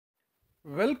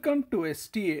Welcome to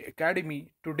STA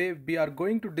Academy. Today we are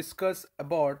going to discuss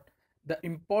about the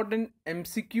important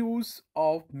MCQs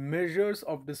of measures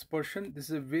of dispersion.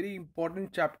 This is a very important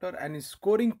chapter and is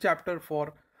scoring chapter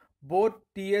for both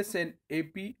TS and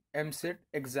AP eamcet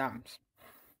exams.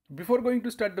 Before going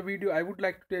to start the video, I would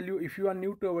like to tell you, if you are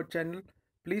new to our channel,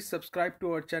 please subscribe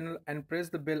to our channel and press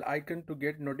the bell icon to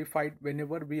get notified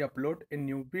whenever we upload a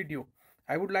new video.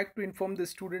 I would like to inform the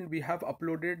student we have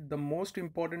uploaded the most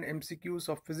important MCQs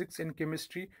of physics and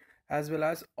chemistry as well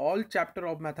as all chapter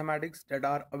of mathematics that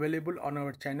are available on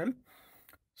our channel.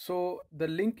 So the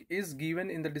link is given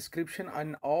in the description,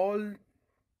 and all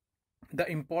the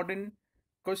important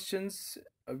questions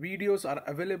videos are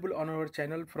available on our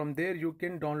channel. From there you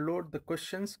can download the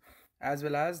questions as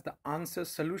well as the answer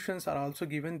solutions are also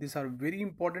given. These are very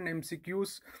important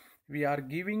MCQs we are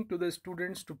giving to the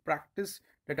students to practice,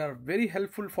 that are very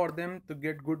helpful for them to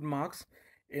get good marks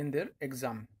in their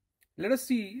exam. Let us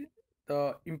see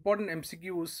the important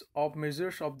MCQs of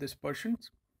measures of dispersions.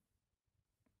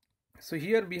 So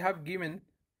here we have given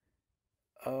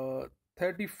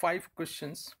 35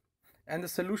 questions and the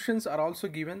solutions are also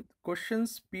given.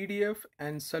 Questions PDF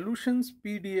and solutions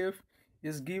PDF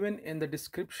is given in the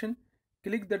description.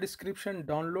 Click the description,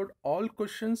 download all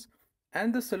questions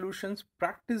and the solutions.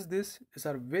 Practice this. These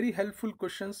are very helpful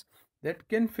questions that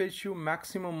can fetch you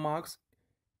maximum marks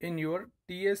in your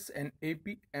TS and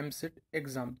AP eamcet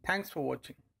exam. Thanks for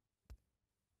watching.